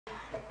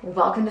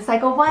Welcome to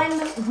Cycle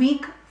 1,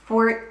 week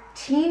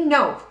 14.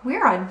 No,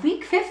 we're on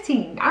week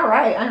 15. All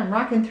right, I'm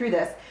rocking through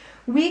this.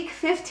 Week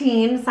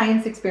 15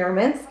 science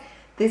experiments.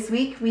 This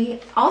week we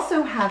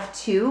also have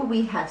two.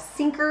 We have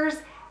sinkers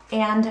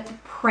and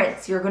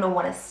prints. You're going to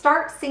want to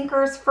start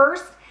sinkers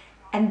first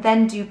and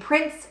then do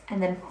prints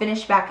and then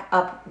finish back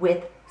up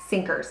with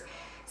sinkers.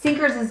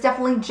 Sinkers is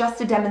definitely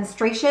just a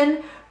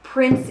demonstration.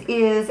 Prints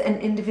is an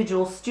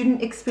individual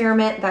student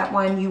experiment. That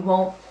one you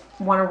won't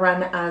want to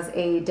run as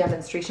a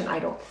demonstration, I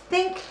don't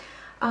think,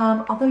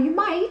 although you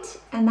might,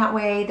 and that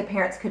way the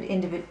parents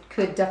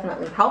could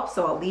definitely help.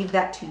 So I'll leave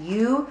that to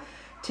you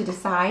to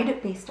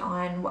decide based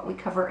on what we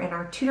cover in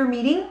our tutor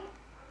meeting.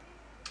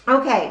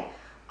 Okay,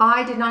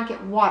 I did not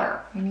get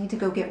water. I need to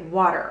go get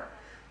water.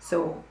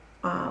 So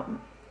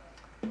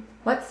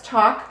let's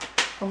talk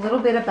a little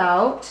bit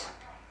about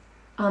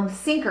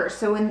sinkers.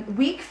 So in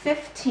week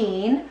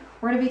 15,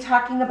 we're going to be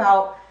talking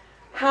about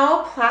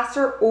how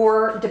plaster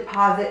ore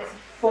deposits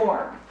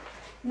form.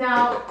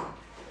 Now,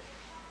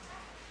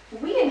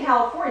 we in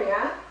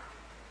California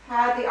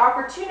had the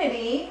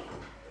opportunity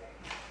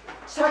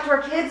to talk to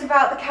our kids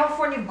about the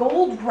California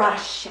gold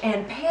rush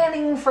and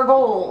panning for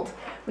gold,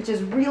 which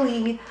is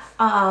really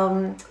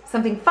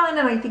something fun,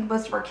 and I think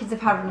most of our kids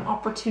have had an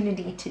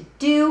opportunity to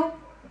do.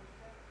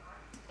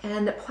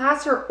 And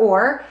placer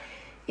ore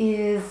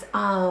is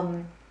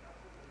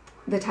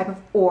the type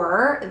of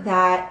ore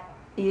that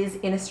is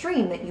in a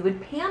stream that you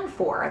would pan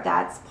for.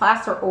 That's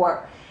placer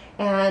ore.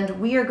 And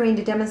we are going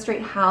to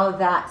demonstrate how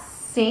that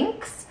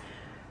sinks.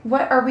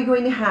 What are we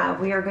going to have?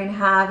 We are going to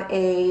have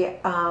a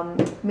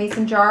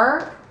mason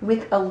jar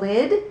with a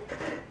lid,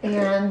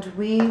 and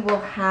we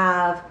will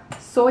have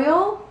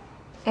soil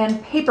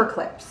and paper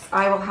clips.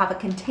 I will have a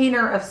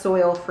container of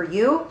soil for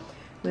you.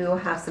 We will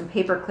have some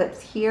paper clips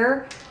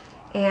here,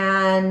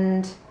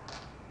 and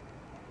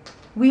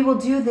we will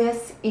do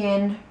this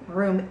in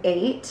room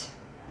 8.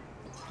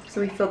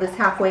 So we fill this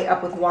halfway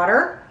up with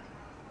water.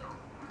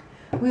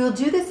 We will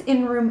do this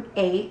in room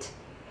 8,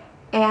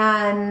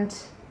 and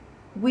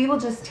we will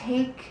just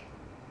take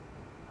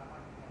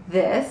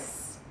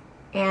this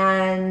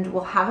and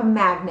we'll have a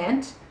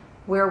magnet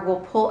where we'll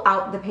pull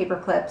out the paper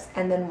clips,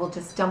 and then we'll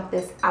just dump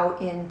this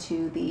out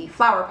into the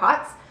flower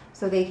pots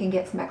so they can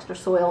get some extra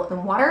soil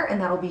and water,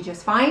 and that'll be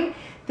just fine.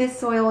 This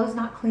soil is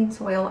not clean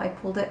soil. I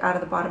pulled it out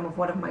of the bottom of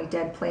one of my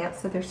dead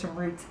plants, so there's some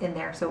roots in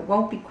there. So it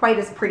won't be quite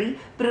as pretty,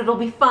 but it'll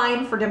be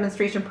fine for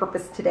demonstration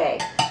purpose today.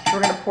 So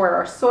we're gonna pour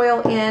our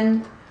soil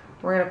in.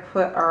 We're gonna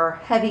put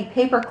our heavy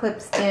paper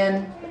clips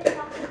in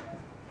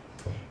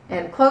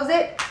and close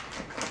it.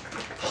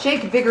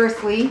 Shake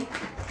vigorously,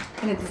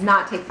 and it does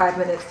not take 5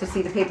 minutes to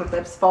see the paper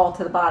clips fall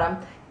to the bottom.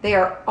 They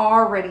are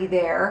already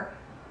there.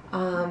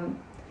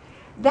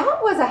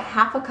 That was a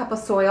half a cup of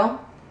soil,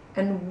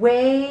 and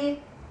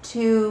way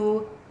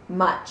too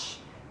much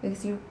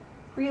because you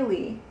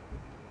really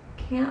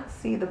can't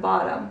see the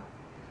bottom.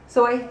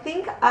 So I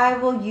think I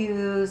will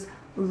use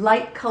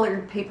light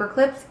colored paper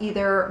clips,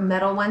 either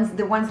metal ones.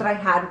 The ones that I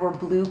had were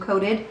blue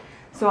coated,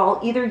 so I'll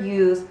either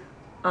use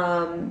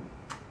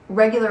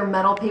regular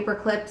metal paper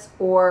clips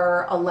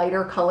or a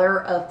lighter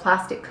color of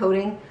plastic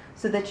coating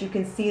so that you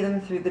can see them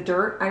through the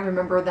dirt. I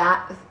remember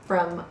that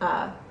from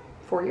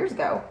 4 years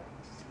ago,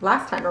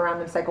 last time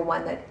around in Cycle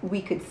 1, that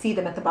we could see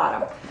them at the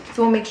bottom.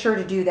 So we'll make sure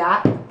to do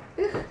that.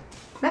 Ugh,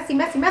 messy,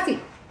 messy, messy.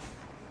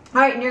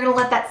 All right, and you're gonna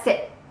let that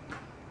sit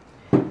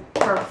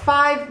for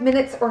 5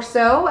 minutes or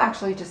so,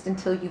 actually just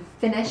until you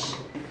finish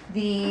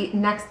the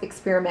next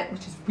experiment,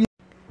 which is really...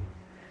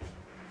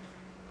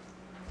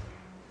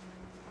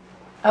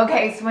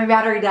 Okay, so my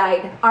battery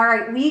died. All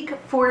right, week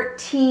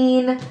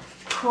 14,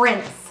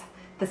 prints.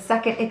 The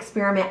second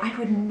experiment. I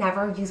would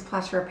never use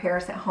plaster of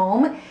Paris at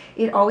home.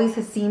 It always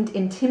has seemed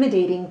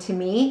intimidating to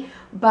me,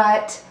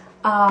 but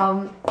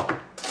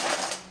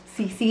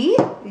CC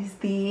is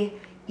the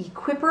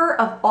equipper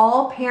of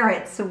all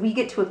parents. So we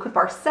get to equip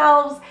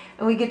ourselves,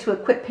 and we get to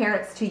equip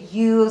parents to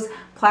use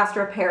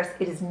plaster of Paris.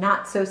 It is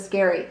not so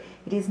scary.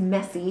 It is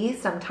messy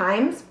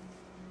sometimes.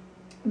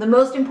 The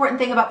most important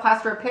thing about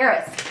plaster of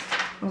Paris,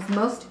 the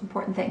most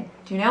important thing,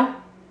 do you know?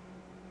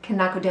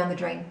 Cannot go down the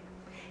drain.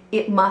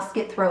 It must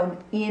get thrown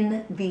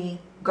in the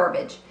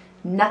garbage.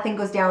 Nothing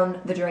goes down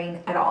the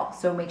drain at all.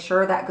 So make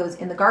sure that goes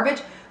in the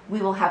garbage.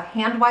 We will have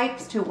hand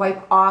wipes to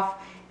wipe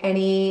off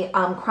any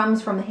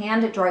crumbs from the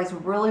hand. It dries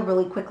really,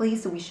 really quickly,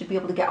 so we should be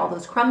able to get all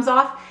those crumbs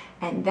off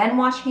and then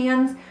wash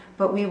hands,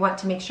 but we want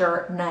to make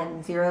sure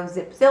none, zero,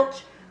 zip,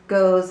 zilch,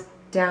 goes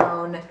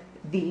down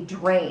the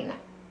drain,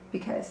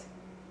 because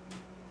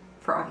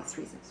for obvious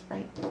reasons,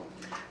 right?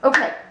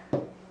 Okay,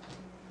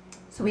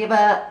 so we have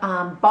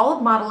a ball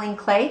of modeling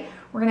clay.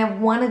 We're gonna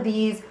have one of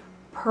these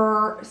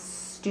per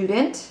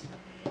student,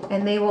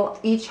 and they will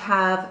each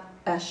have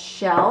a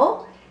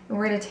shell, and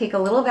we're gonna take a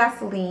little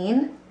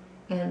Vaseline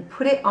and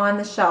put it on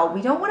the shell.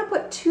 We don't wanna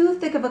put too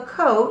thick of a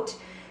coat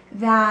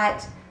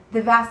that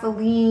the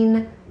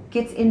Vaseline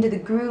gets into the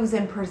grooves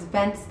and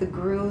prevents the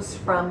grooves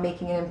from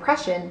making an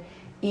impression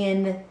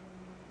in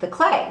the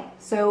clay.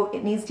 So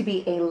it needs to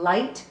be a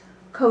light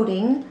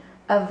coating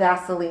of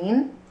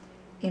Vaseline,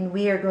 And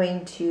we are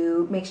going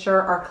to make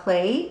sure our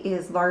clay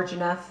is large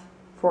enough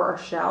for our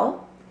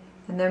shell.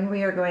 And then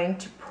we are going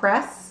to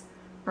press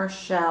our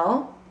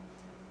shell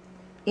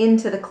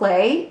into the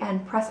clay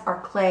and press our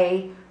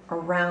clay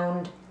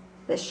around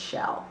the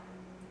shell.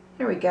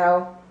 There we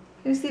go.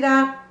 Can you see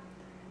that?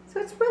 So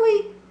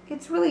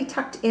it's really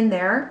tucked in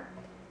there.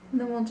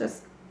 And then we'll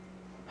just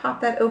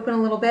pop that open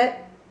a little bit.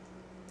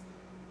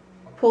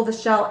 Pull the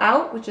shell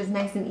out, which is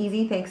nice and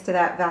easy thanks to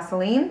that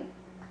Vaseline.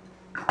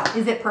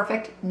 Is it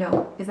perfect?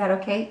 No. Is that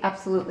okay?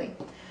 Absolutely.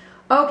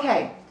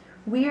 Okay,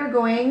 we are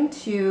going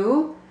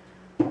to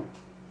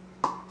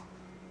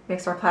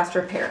mix our plaster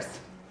of Paris.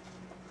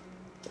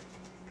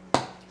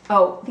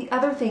 Oh, the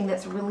other thing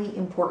that's really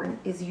important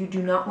is you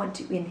do not want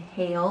to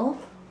inhale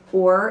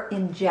or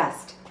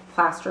ingest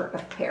plaster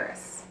of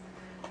Paris.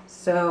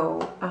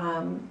 So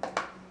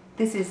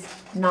this is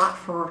not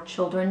for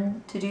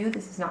children to do.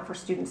 This is not for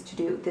students to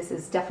do. This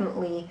is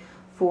definitely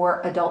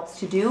for adults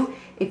to do.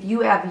 If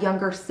you have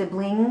younger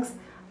siblings,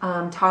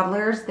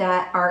 toddlers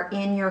that are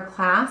in your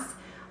class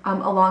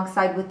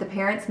alongside with the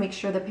parents, make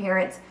sure the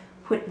parents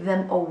put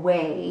them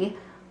away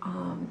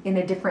in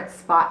a different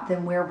spot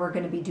than where we're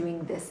going to be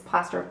doing this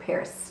plaster of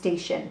Paris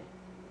station,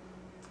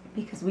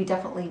 because we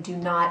definitely do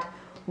not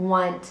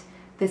want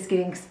this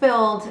getting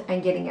spilled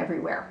and getting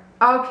everywhere.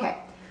 Okay,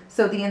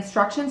 so the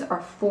instructions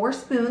are 4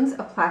 spoons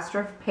of plaster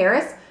of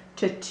Paris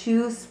to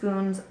 2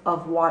 spoons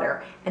of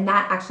water, and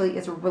that actually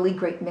is a really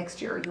great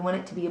mixture. You want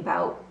it to be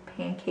about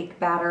pancake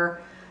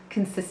batter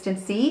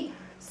consistency.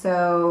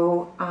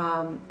 So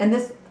and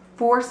this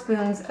 4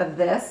 spoons of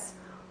this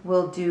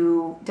will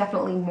do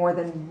definitely more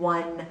than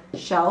 1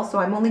 shell, so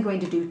I'm only going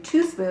to do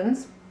 2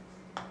 spoons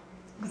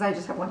because I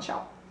just have 1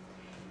 shell,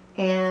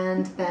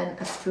 and then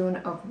a spoon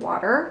of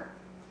water.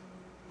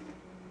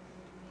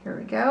 Here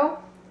we go.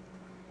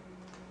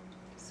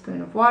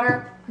 Spoon of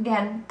water.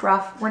 Again,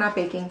 rough. We're not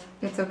baking.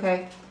 It's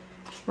okay.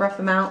 Rough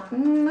them out.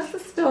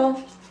 This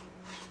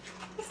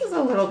is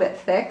a little bit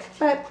thick,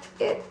 but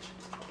it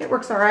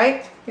works all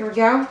right. Here we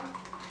go.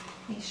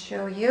 Let me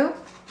show you.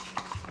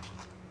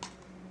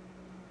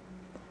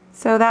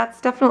 So that's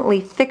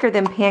definitely thicker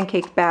than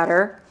pancake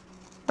batter.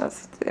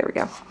 There we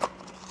go.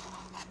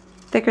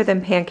 Thicker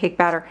than pancake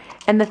batter.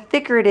 And the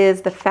thicker it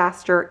is, the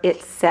faster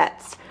it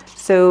sets.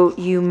 So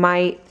you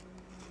might,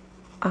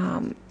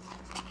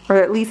 or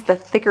at least the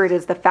thicker it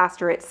is, the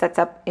faster it sets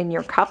up in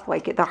your cup.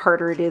 Like the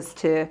harder it is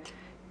to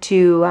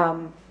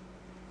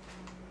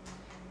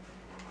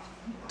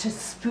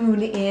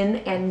spoon in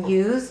and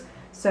use.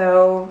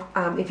 So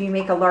if you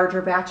make a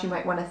larger batch, you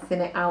might want to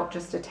thin it out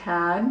just a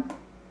tad.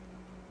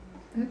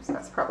 Oops,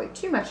 that's probably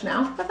too much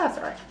now, but that's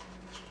all right.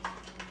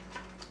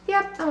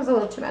 Yep, that was a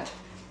little too much.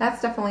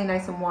 That's definitely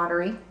nice and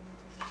watery.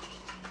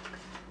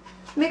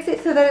 Mix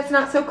it so that it's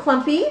not so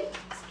clumpy.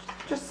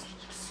 Just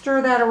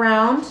stir that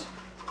around.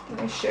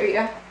 Let me show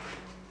you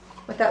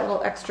what that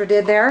little extra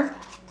did there.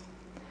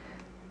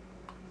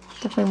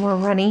 Definitely more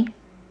runny.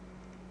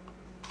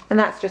 And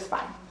that's just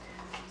fine.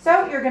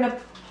 So you're gonna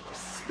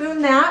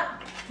spoon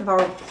that with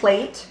our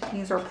plate.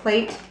 Use our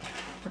plate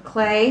for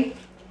clay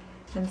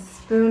and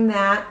spoon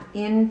that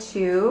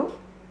into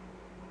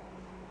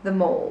the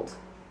mold.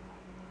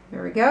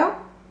 There we go.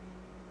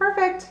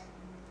 Perfect.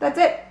 That's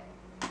it.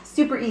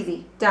 Super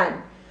easy.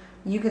 Done.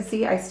 You can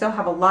see I still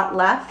have a lot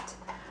left.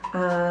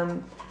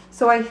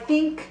 So I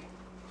think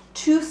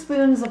 2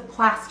 spoons of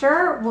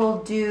plaster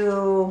will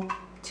do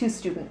 2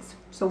 students.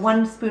 So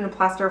 1 spoon of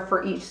plaster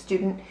for each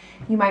student.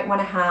 You might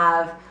want to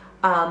have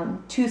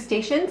 2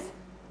 stations.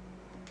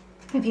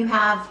 If you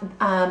have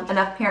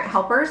enough parent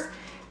helpers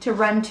to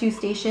run 2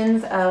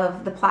 stations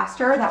of the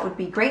plaster, that would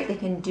be great. They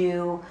can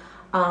do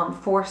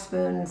 4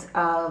 spoons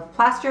of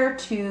plaster,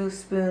 2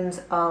 spoons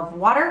of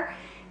water,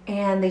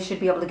 and they should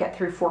be able to get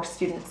through 4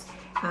 students.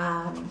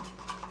 And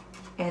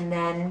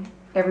then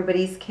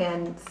everybody's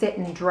can sit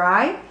and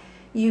dry.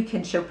 We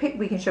can show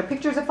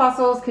pictures of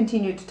fossils,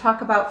 continue to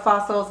talk about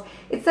fossils.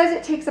 It says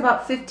it takes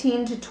about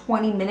 15 to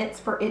 20 minutes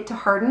for it to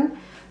harden.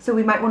 So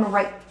we might want to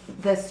write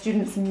the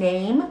student's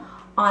name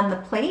on the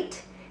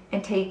plate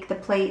and take the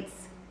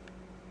plates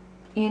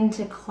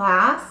into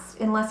class,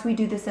 unless we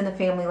do this in the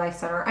Family Life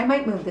Center. I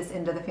might move this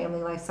into the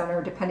Family Life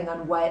Center depending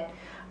on what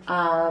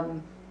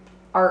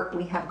art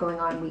we have going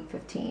on week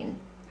 15.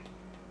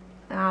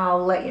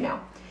 I'll let you know.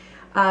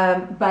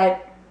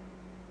 But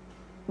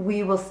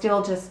we will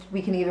still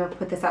we can either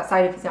put this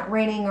outside if it's not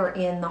raining or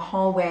in the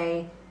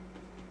hallway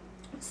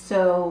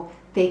so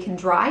they can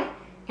dry.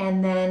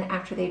 And then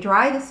after they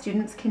dry, the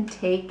students can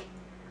take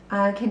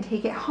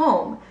it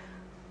home.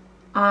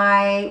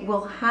 I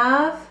will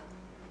have,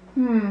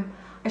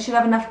 I should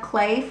have enough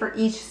clay for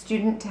each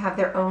student to have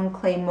their own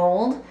clay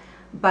mold,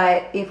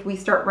 but if we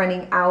start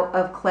running out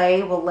of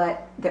clay, we'll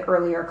let the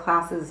earlier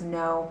classes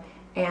know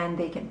and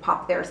they can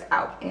pop theirs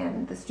out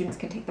and the students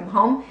can take them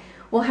home.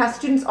 We'll have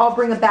students all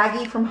bring a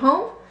baggie from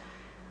home,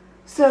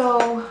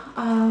 so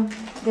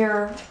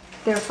their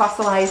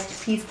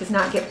fossilized piece does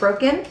not get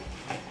broken.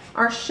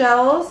 Our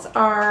shells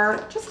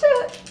are just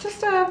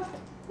a,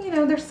 you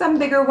know, there's some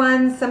bigger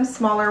ones, some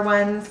smaller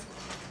ones.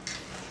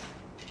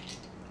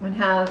 and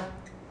have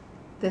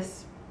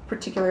this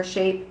particular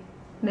shape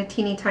and a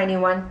teeny tiny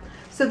one.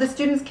 So the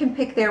students can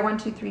pick their 1,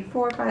 2, 3,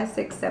 4, 5,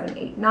 6, 7,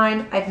 8,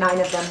 9. I have 9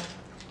 of them.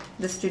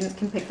 The students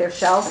can pick their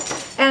shell,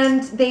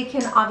 and they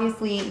can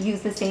obviously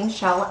use the same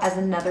shell as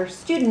another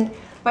student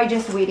by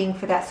just waiting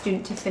for that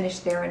student to finish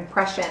their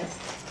impression,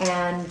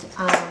 and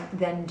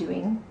then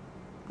doing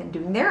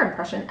their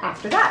impression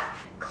after that.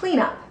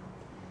 Cleanup.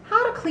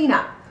 How to clean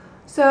up.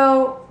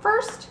 So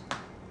first,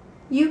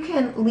 you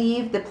can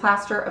leave the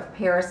plaster of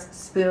Paris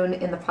spoon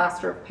in the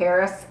plaster of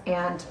Paris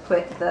and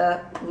put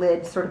the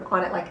lid sort of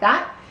on it like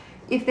that.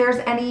 If there's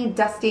any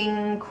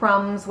dusting,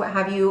 crumbs, what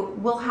have you,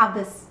 we'll have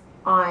this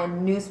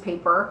on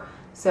newspaper,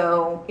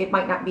 so it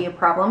might not be a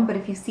problem, but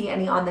if you see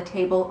any on the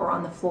table or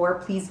on the floor,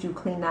 please do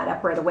clean that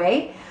up right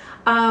away.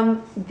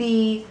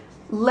 The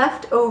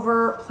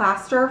leftover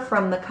plaster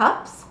from the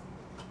cups,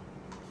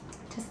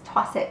 just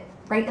toss it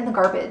right in the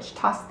garbage.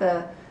 Toss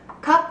the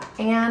cup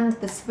and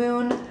the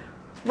spoon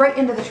right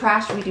into the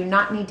trash. We do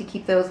not need to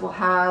keep those. We'll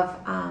have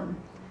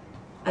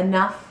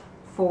enough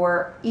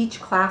for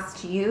each class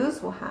to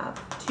use. We'll have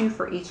 2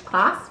 for each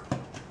class.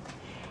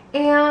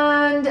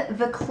 And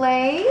the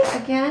clay,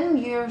 again,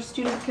 your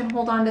students can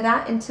hold on to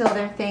that until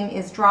their thing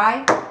is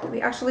dry.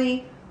 We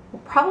actually will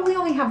probably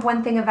only have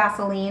 1 thing of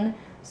Vaseline,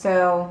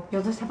 so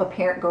you'll just have a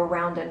parent go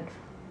around and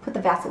put the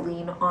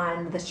Vaseline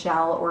on the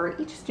shell, or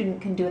each student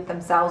can do it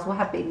themselves. We'll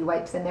have baby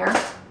wipes in there.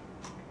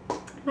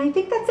 And I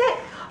think that's it.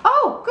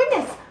 Oh,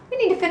 goodness, we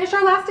need to finish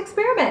our last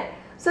experiment.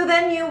 So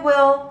then you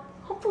will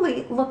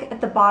hopefully look at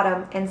the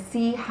bottom and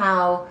see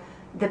how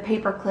the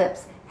paper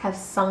clips have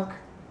sunk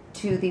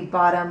to the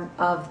bottom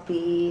of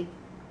the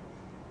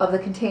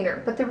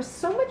container. But there was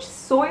so much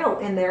soil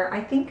in there.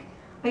 I think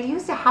I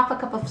used a 1/2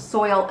 cup of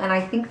soil, and I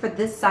think for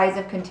this size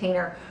of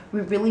container, we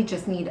really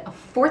just need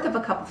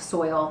 1/4 cup of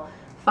soil,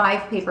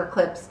 5 paper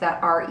clips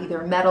that are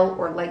either metal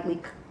or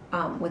lightly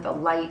with a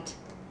light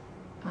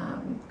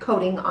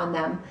coating on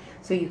them,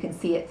 so you can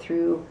see it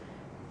through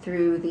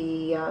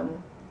the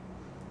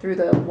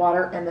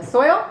water and the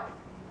soil,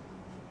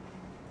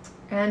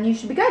 and you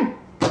should be good.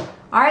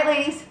 All right,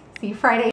 ladies, see you Friday.